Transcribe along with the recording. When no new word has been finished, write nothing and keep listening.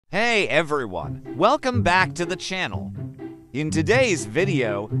Hey everyone, welcome back to the channel. In today's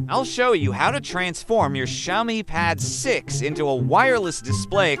video, I'll show you how to transform your Xiaomi Pad 6 into a wireless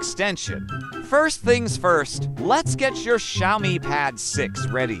display extension. First things first, let's get your Xiaomi Pad 6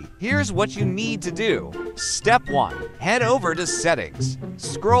 ready. Here's what you need to do. Step 1. Head over to Settings.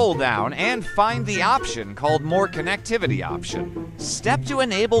 Scroll down and find the option called More Connectivity option. Step to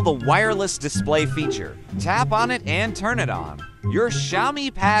enable the wireless display feature. Tap on it and turn it on. Your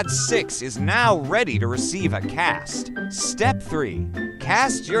Xiaomi Pad 6 is now ready to receive a cast. Step 3.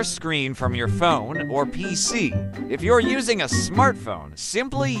 Cast your screen from your phone or PC. If you're using a smartphone,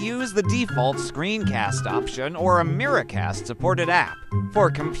 simply use the default screencast option or a Miracast supported app.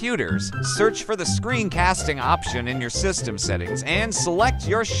 For computers, search for the screencasting option in your system settings and select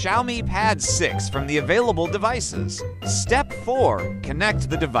your Xiaomi Pad 6 from the available devices. Step 4. Connect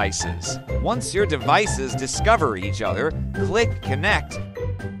the devices. Once your devices discover each other, click Connect.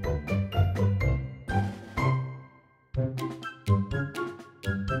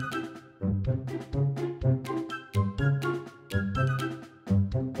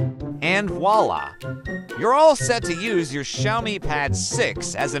 And voila! You're all set to use your Xiaomi Pad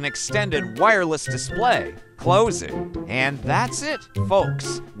 6 as an extended wireless display. Closing. And that's it,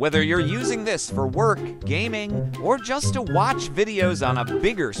 folks. Whether you're using this for work, gaming, or just to watch videos on a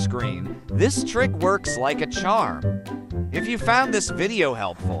bigger screen, this trick works like a charm. If you found this video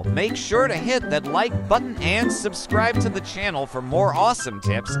helpful, make sure to hit that like button and subscribe to the channel for more awesome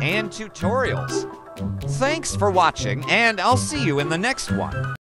tips and tutorials. Thanks for watching, and I'll see you in the next one.